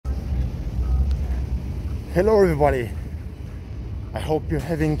Hello everybody, I hope you're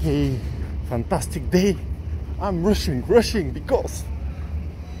having a fantastic day. I'm rushing because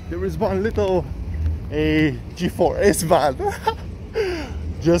there is one little G4S van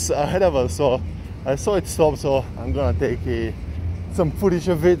just ahead of us, so I saw it stop, so I'm gonna take some footage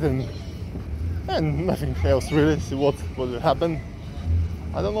of it and nothing else really, see what will happen.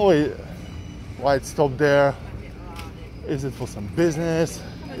 I don't know why it stopped there. Is it for some business?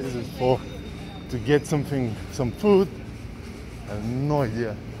 Is it to get some food? I have no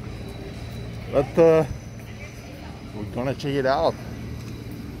idea, but we're gonna check it out.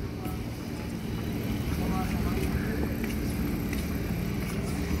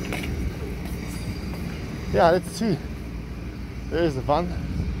 Yeah, let's see. There's the van.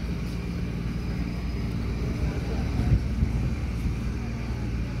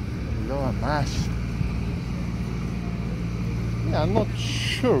 Lower mash. Yeah, I'm not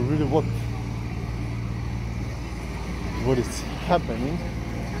sure really what is happening.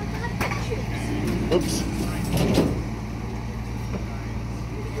 Oops.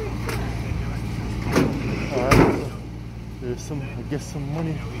 Alright, there's some, I guess, some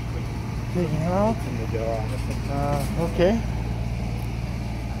money taken out. Okay.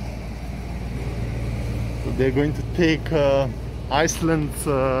 So they're going to take Iceland's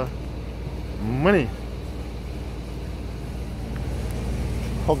money.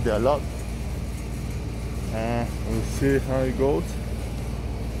 Hope they're allowed. We'll see how it goes.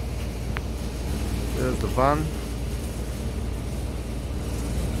 There's the van.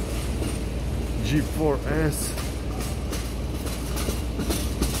 G4S.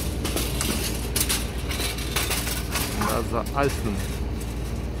 That's the Iceland.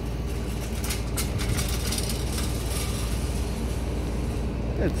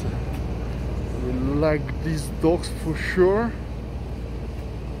 We like these dogs for sure.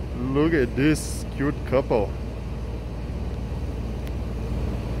 Look at this cute couple.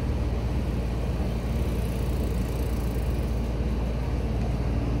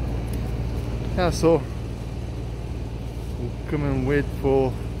 Yeah, so we'll come and wait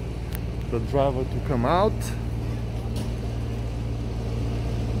for the driver to come out.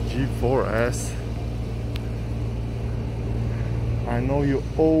 G4S. I know you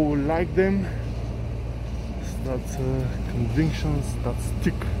all like them. That's convictions that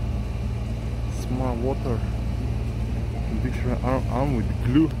stick. Smart water. Conviction arm with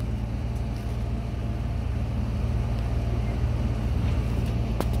glue.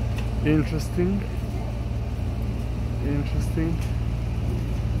 Interesting.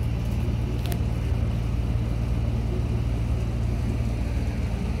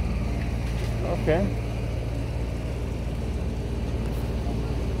 Okay.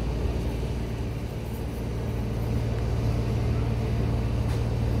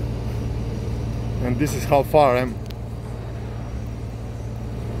 And this is how far I am.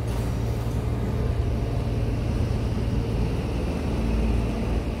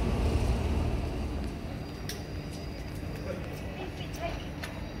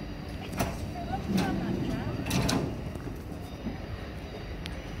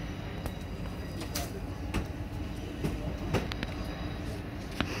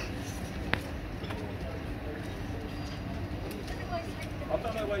 I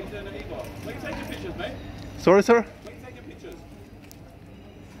don't know why you're doing it either. Why are you taking pictures, mate? Sorry, sir? Why are you taking pictures?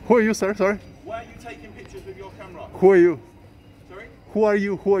 Who are you, sir? Sorry? Why are you taking pictures with your camera? Who are you? Sorry? Who are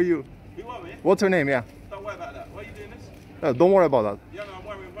you? Who are we? What's your name? Yeah. Don't worry about that. Why are you doing this? Don't worry about that. Yeah, no, I'm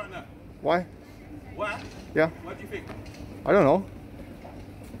worrying right now. Why? Why? Yeah. What do you think? I don't know.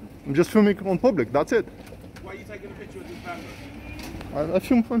 I'm just filming on public. That's it. Why are you taking a picture with this camera? I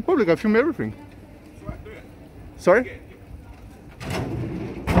film on public. I film everything. It's right, do it. Sorry?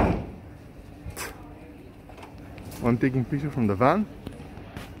 I'm taking picture from the van.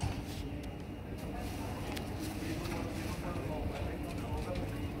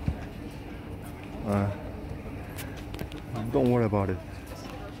 Don't worry about it.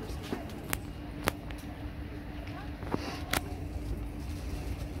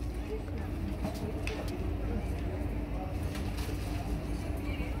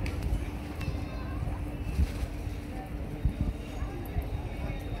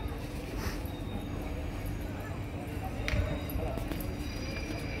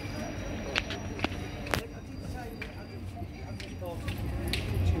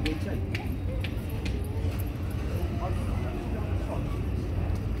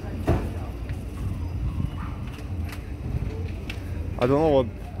 I don't know what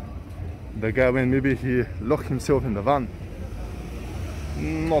the guy went, maybe he locked himself in the van.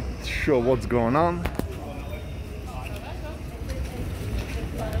 Not sure what's going on.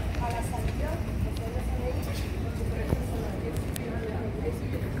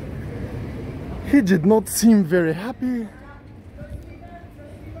 He did not seem very happy.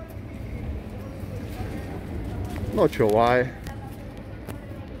 Not sure why.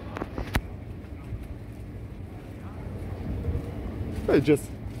 They're just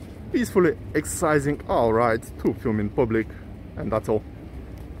peacefully exercising our rights to film in public, and that's all.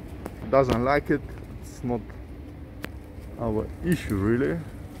 Doesn't like it, it's not our issue really.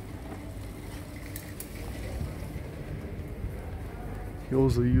 You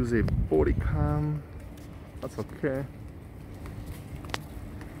also use a body cam, that's okay.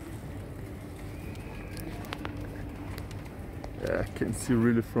 Yeah, I can see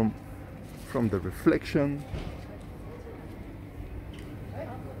really from the reflection.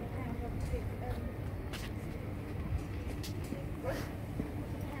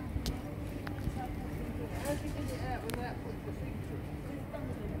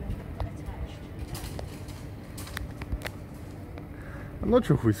 I'm not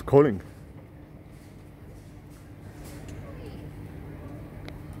sure who is calling.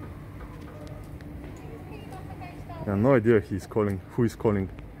 I have no idea who is calling.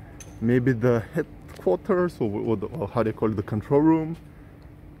 Maybe the headquarters, or how they call it, the control room.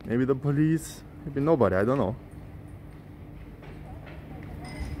 Maybe the police. Maybe nobody, I don't know.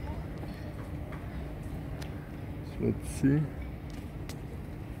 So let's see.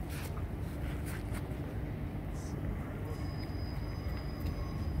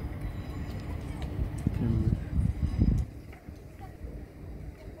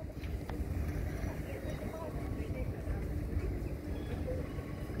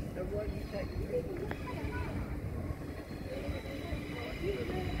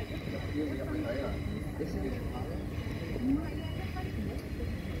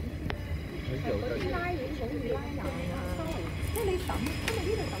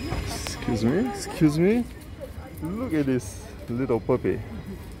 Excuse me. Look at this little puppy.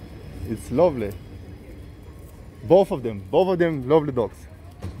 It's lovely. Both of them lovely dogs.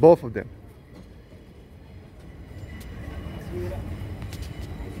 Both of them.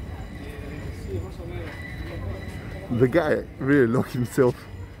 The guy really locked himself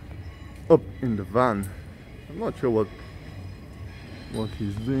up in the van. I'm not sure what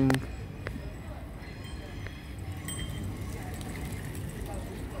he's doing.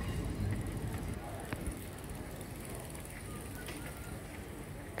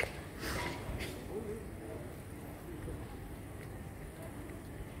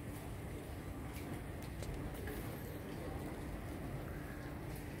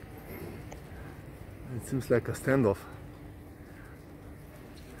 It seems like a standoff.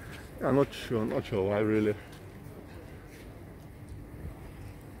 I'm not sure why really.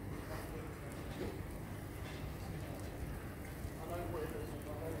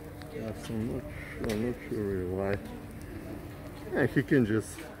 Yes, I'm not sure really why. Yeah, he can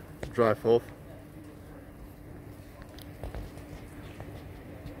just drive off.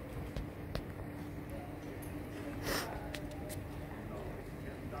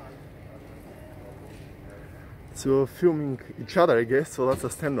 So filming each other, I guess, so that's a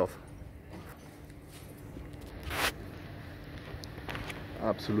standoff.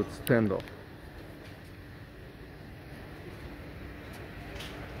 Absolute standoff.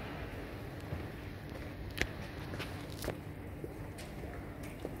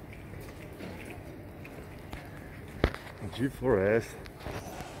 G4S.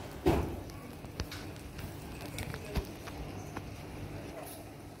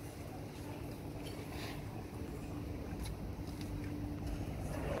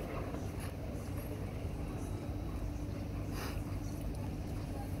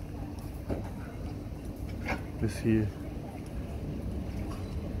 This here.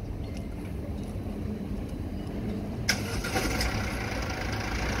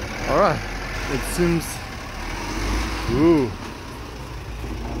 All right, it seems. Ooh.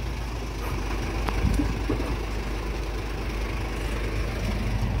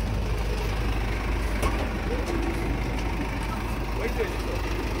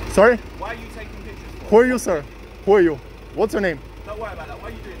 Sorry? Why are you taking pictures? Who are you, sir? Who are you? What's your name? Don't worry about that. Why are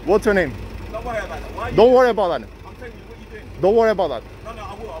you doing this? What's your name? Don't worry about that. Why are you Don't worry about that. I'm telling you, what are you doing? Don't worry about that. No,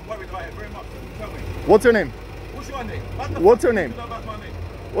 I will. I'm worried about it very much. Tell me. What's your name? What's your name? What's your name? You know about my name?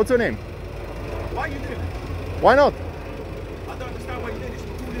 What's your name? Why are you doing this? Why not? I don't understand why you're doing this.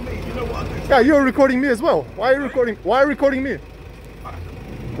 You're recording me. You know what I'm doing. Yeah, you're recording me as well. Why are you recording? Why are you recording me?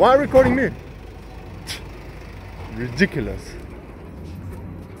 Why are you recording me? Ridiculous.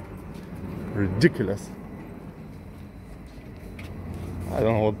 Ridiculous. I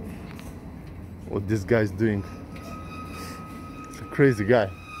don't know what this guy's doing. It's a crazy guy.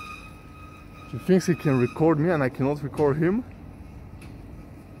 He thinks he can record me and I cannot record him.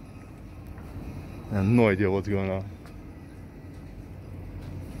 I have no idea what's going on.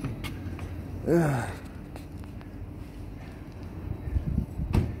 Yeah.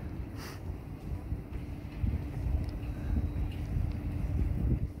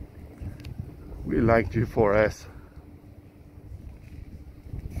 We like G4S.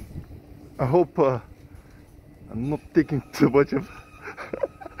 I hope I'm not taking too much of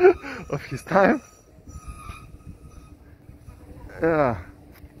of his time. Yeah,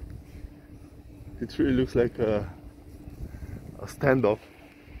 it really looks like a standoff.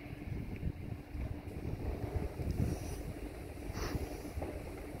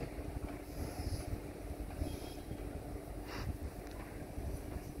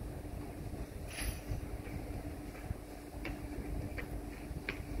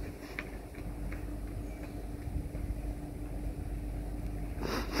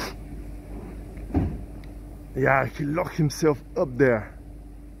 Yeah, he locked himself up there.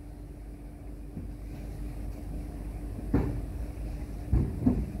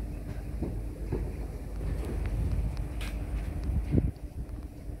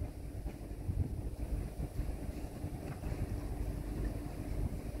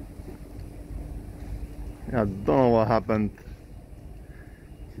 Yeah, I don't know what happened.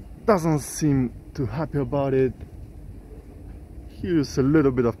 He doesn't seem too happy about it. He used a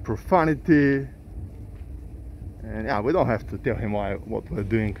little bit of profanity. And yeah, we don't have to tell him what we're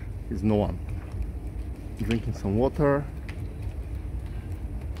doing. He's no one. Drinking some water.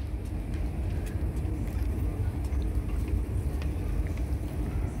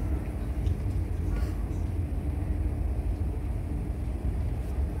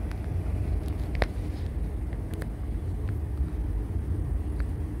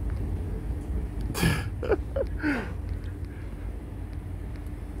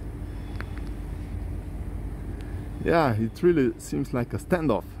 Yeah, it really seems like a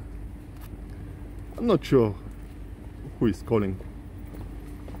standoff. I'm not sure who is calling.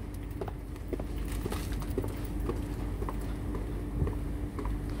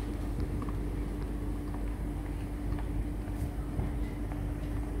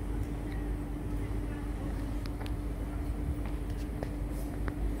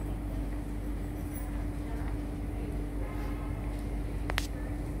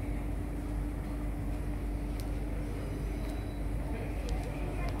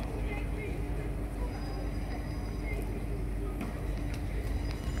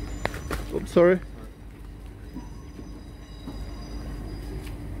 Oops, sorry.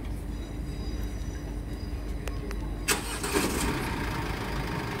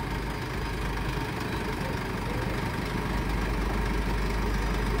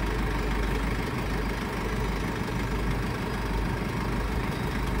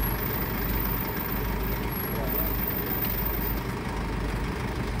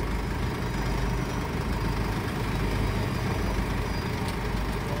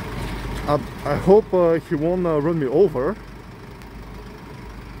 I hope he won't run me over.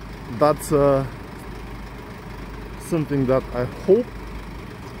 That's something that I hope.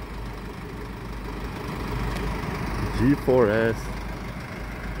 G4S.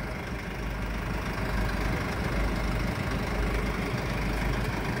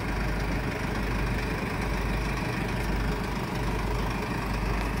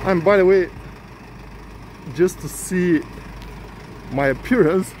 And by the way, just to see my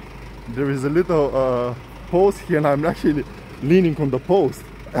appearance, there is a little post here and I'm actually leaning on the post.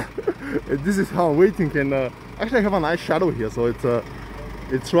 This is how I'm waiting, and actually I have a nice shadow here, so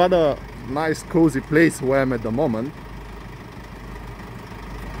it's rather nice cozy place where I'm at the moment.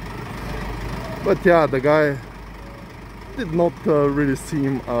 But yeah, the guy did not really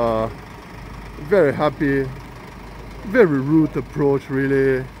seem very happy. Very rude approach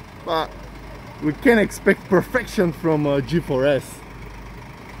really, but we can expect perfection from G4S.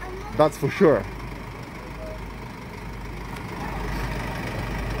 That's for sure.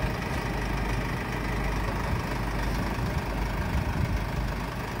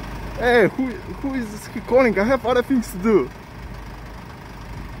 Hey, who is he calling? I have other things to do.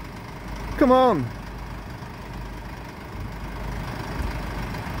 Come on.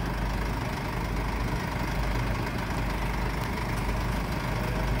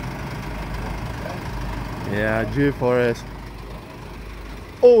 Yeah, G4S.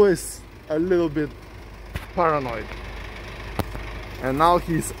 Always a little bit paranoid. And now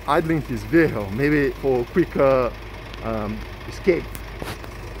he's idling his vehicle, maybe for a quick escape.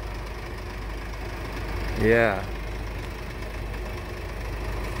 Yeah.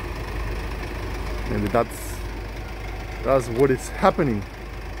 Maybe that's what is happening.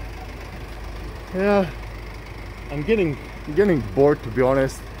 Yeah. I'm getting bored, to be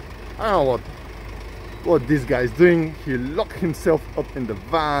honest. I don't know what this guy is doing. He locked himself up in the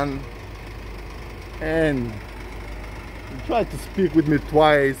van and he tried to speak with me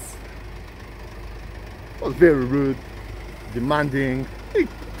twice. Was very rude, demanding. He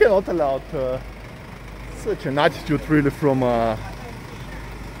cannot allow such an attitude really from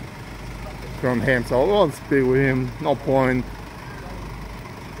him, so I won't speak with him, no point.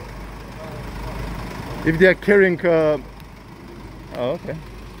 If they are carrying oh, okay.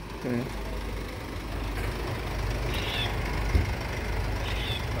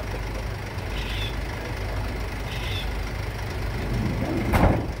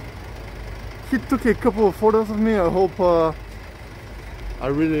 He took a couple of photos of me. I hope I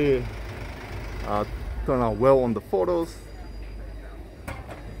really turn out well on the photos.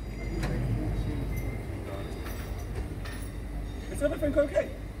 Is everything okay?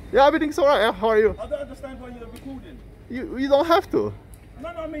 Yeah, everything's alright. How are you? I don't understand why you're recording. You don't have to. No,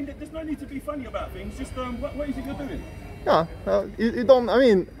 I mean, there's no need to be funny about things. Just, what is it you're doing? Yeah, you don't, I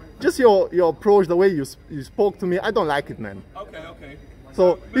mean, just your approach, the way you spoke to me, I don't like it, man. Okay.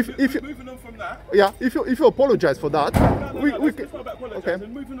 So if you moving on from that. Yeah, if you apologize for that, No, we it's not about apologizing. okay.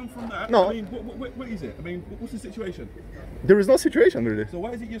 Moving on from that. No. I mean, what is it? I mean, what's the situation? There is no situation really. So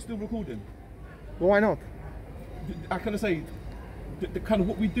why is it you're still recording? Well, why not? I kind of say, the kind of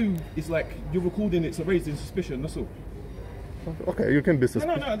what we do is like you're recording. It's raising suspicion. That's all. Okay, you can be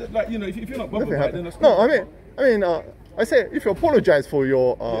suspicious. No, like, you know, if you're not bothered by it, then that's no, I mean, I say if you apologize for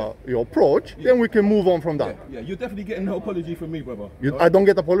your approach, then we can move on from that. Yeah, you're definitely getting no apology from me, brother. I don't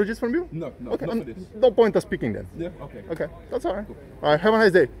get apologies from you? No, okay, not for this. No point of speaking then. Yeah, okay. Okay, that's all right. Cool. All right, have a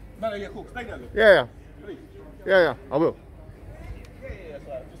nice day. No, yeah, cool. Stay there. Yeah. Please. Yeah, I will. Yeah,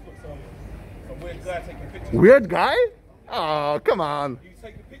 so I just got some weird guy taking pictures. Weird guy? Oh, come on. You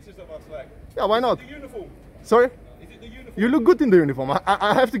taking pictures of us, like. Yeah, why not? Is it the uniform? Sorry? Is it the uniform? You look good in the uniform.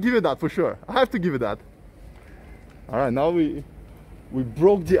 I have to give you that for sure. I have to give you that. All right, now we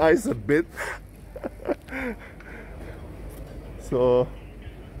broke the ice a bit. So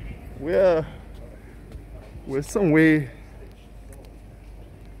we're some way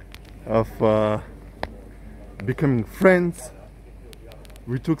of becoming friends.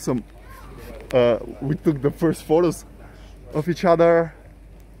 We took the first photos of each other,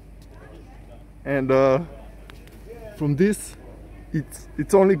 and from this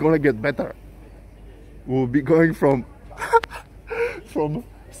it's only gonna get better. We'll be going from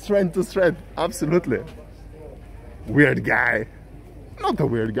strength to strength. Absolutely. Weird guy. Not a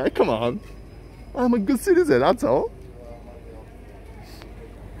weird guy, come on. I'm a good citizen, that's all.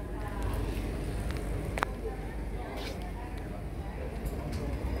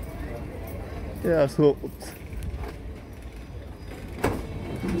 Yeah, so oops.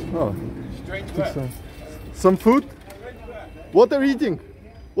 Oh, some food? What are you eating?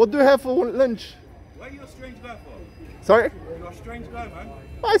 What do you have for lunch? Why are you a strange guy for? Sorry? You're a strange guy, man.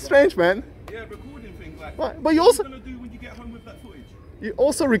 Why strange, man? Yeah, recording things like. Why? But you what also. What are you gonna do when you get home with that footage? You're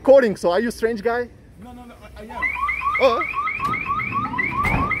also recording, so are you a strange guy? No, I am. Oh.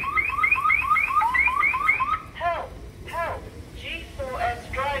 Help!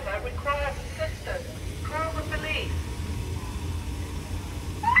 G4S driver requires assistance. Call the police.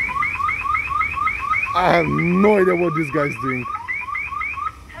 I have no idea what this guy's doing.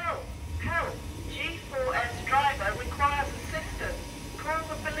 Help! G4S driver requires assistance. Call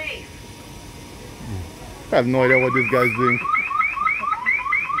the police. I have no idea what this guy's doing.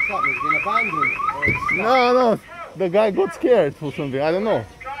 It's like he's been abandoned. No, the guy got scared or something, I don't know.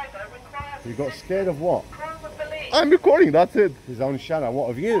 Driver requires You got scared of what? Call the police. I'm recording, that's it. His own shadow. What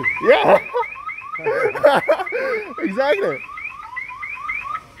of you? Yeah! Exactly.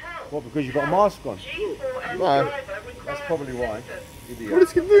 What, because you've got a mask on? G4S Why? driver requires That's probably why. assistance. Idiot. What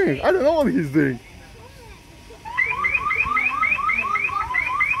is he doing? I don't know what he's doing.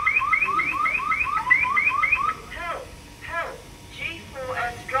 Help!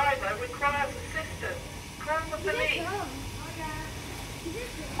 G4S driver requires assistance. Call the police.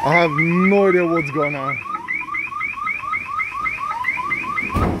 I have no idea what's going on.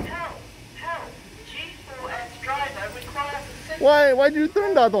 Help! G4S driver requires assistance. Why did you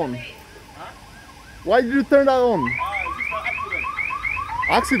turn that on? Why did you turn that on? It's just an accident.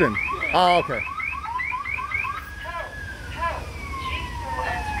 Accident? Ah, okay. Help!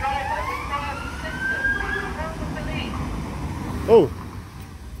 G4S driver requires assistance. Call the police. Oh,